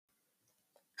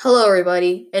Hello,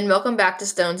 everybody, and welcome back to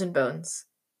Stones and Bones.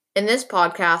 In this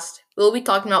podcast, we'll be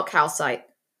talking about calcite.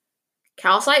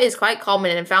 Calcite is quite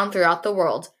common and found throughout the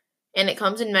world, and it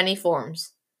comes in many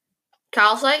forms.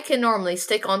 Calcite can normally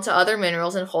stick onto other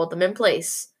minerals and hold them in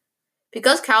place.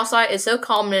 Because calcite is so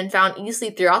common and found easily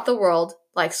throughout the world,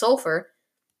 like sulfur,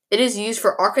 it is used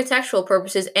for architectural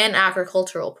purposes and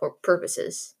agricultural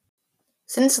purposes.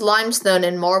 Since limestone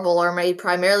and marble are made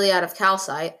primarily out of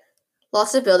calcite,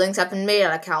 lots of buildings have been made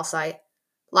out of calcite.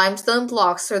 Limestone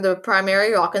blocks are the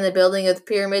primary rock in the building of the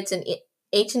pyramids in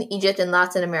ancient Egypt and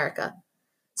Latin America.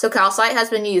 So calcite has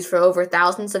been used for over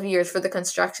thousands of years for the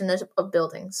construction of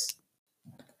buildings.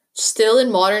 Still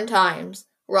in modern times,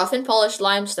 rough and polished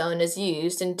limestone is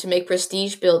used to make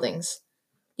prestige buildings.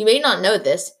 You may not know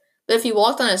this, but if you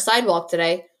walked on a sidewalk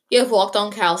today, you have walked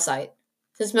on calcite.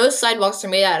 Since most sidewalks are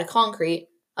made out of concrete,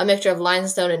 a mixture of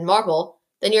limestone and marble,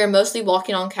 then you are mostly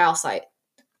walking on calcite.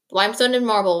 Limestone and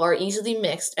marble are easily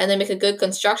mixed, and they make a good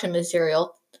construction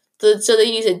material, so they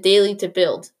use it daily to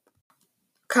build.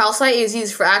 Calcite is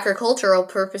used for agricultural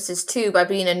purposes too by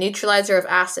being a neutralizer of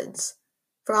acids.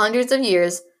 For hundreds of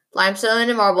years, limestone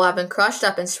and marble have been crushed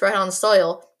up and spread on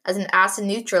soil as an acid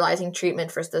neutralizing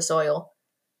treatment for the soil.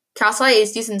 Calcite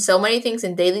is used in so many things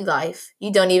in daily life,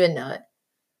 you don't even know it.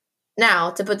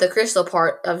 Now, to put the crystal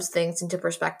part of things into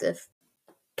perspective.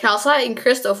 Calcite in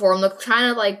crystal form look kind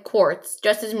of like quartz,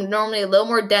 just as normally a little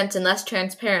more dense and less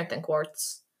transparent than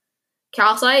quartz.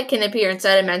 Calcite can appear in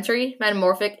sedimentary,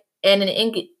 metamorphic, and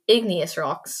in igneous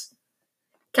rocks.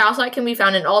 Calcite can be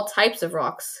found in all types of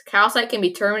rocks. Calcite can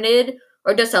be terminated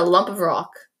or just a lump of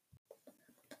rock.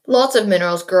 Lots of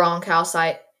minerals grow on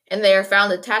calcite, and they are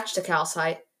found attached to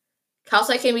calcite.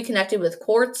 Calcite can be connected with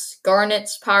quartz,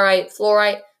 garnets, pyrite,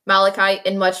 fluorite, malachite,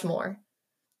 and much more.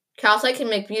 Calcite can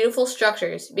make beautiful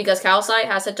structures because calcite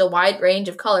has such a wide range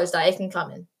of colors that it can come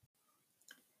in.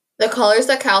 The colors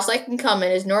that calcite can come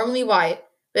in is normally white,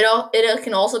 but it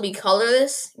can also be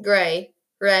colorless, gray,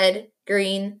 red,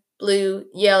 green, blue,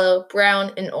 yellow,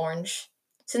 brown, and orange.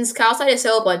 Since calcite is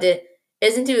so abundant, it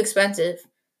isn't too expensive,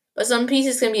 but some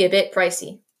pieces can be a bit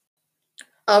pricey.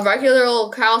 A regular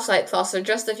old calcite cluster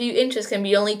just a few inches can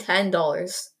be only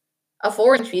 $10. A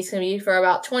 4-inch piece can be for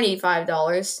about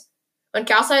 $25. When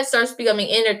calcite starts becoming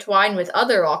intertwined with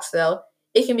other rocks, though,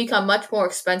 it can become much more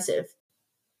expensive.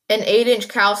 An 8-inch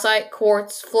calcite,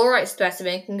 quartz, fluorite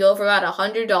specimen can go for about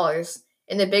 $100,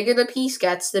 and the bigger the piece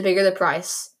gets, the bigger the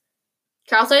price.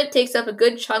 Calcite takes up a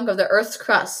good chunk of the Earth's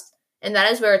crust, and that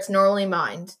is where it's normally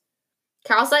mined.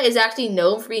 Calcite is actually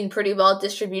known for being pretty well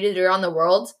distributed around the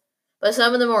world, but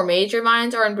some of the more major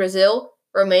mines are in Brazil,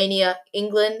 Romania,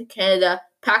 England, Canada,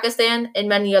 Pakistan, and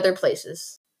many other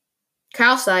places.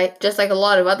 Calcite, just like a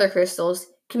lot of other crystals,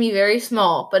 can be very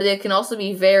small, but it can also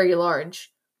be very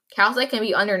large. Calcite can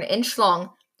be under an inch long,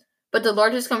 but the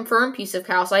largest confirmed piece of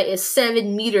calcite is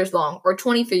 7 meters long, or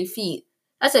 23 feet.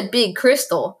 That's a big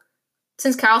crystal.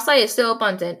 Since calcite is so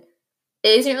abundant,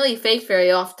 it isn't really faked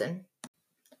very often.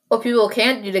 What people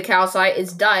can't do to calcite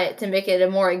is dye it to make it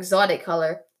a more exotic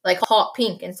color, like hot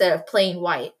pink instead of plain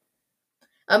white.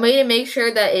 A way to make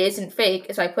sure that it isn't fake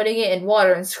is by putting it in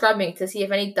water and scrubbing it to see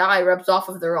if any dye rubs off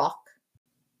of the rock.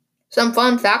 Some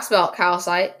fun facts about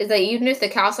calcite is that even if the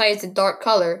calcite is a dark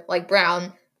color, like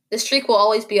brown, the streak will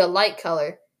always be a light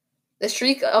color. The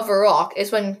streak of a rock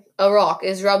is when a rock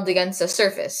is rubbed against a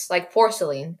surface, like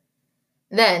porcelain.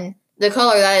 Then, the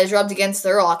color that is rubbed against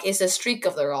the rock is the streak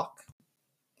of the rock.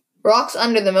 Rocks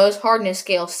under the most hardness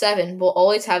scale 7 will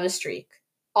always have a streak.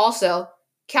 Also,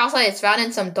 calcite is found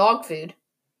in some dog food.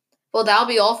 Well, that'll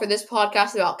be all for this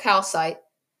podcast about calcite.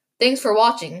 Thanks for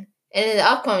watching, and in the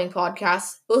upcoming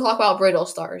podcast, we'll talk about brittle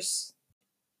stars.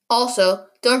 Also,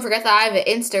 don't forget that I have an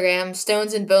Instagram,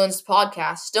 Stones and Bones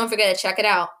Podcast. Don't forget to check it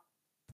out.